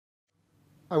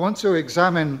I want to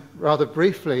examine rather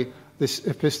briefly this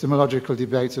epistemological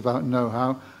debate about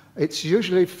know-how. It's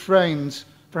usually framed,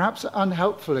 perhaps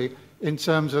unhelpfully, in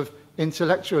terms of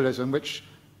intellectualism, which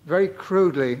very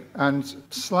crudely and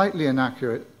slightly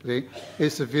inaccurately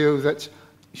is the view that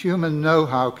human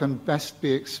know-how can best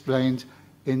be explained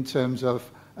in terms of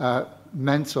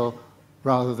mental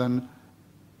rather than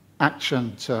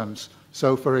action terms.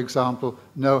 So, for example,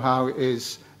 know-how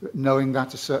is knowing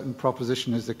that a certain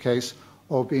proposition is the case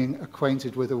or being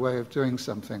acquainted with a way of doing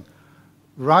something.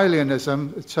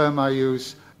 Ryleanism, a term I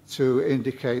use to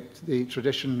indicate the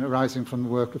tradition arising from the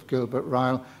work of Gilbert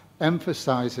Ryle,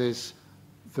 emphasizes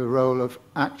the role of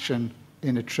action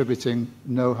in attributing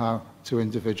know-how to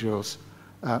individuals.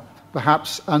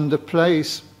 Perhaps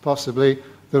underplays, possibly,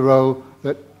 the role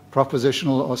that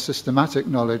propositional or systematic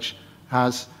knowledge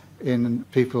has in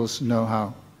people's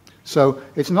know-how. So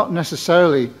it's not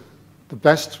necessarily the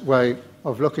best way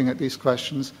of looking at these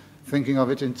questions, thinking of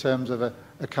it in terms of a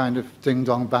kind of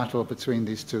ding-dong battle between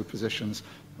these two positions.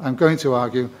 I'm going to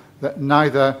argue that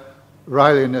neither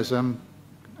Ryleanism,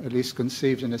 at least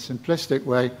conceived in a simplistic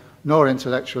way, nor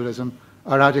intellectualism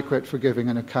are adequate for giving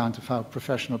an account of how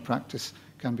professional practice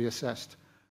can be assessed.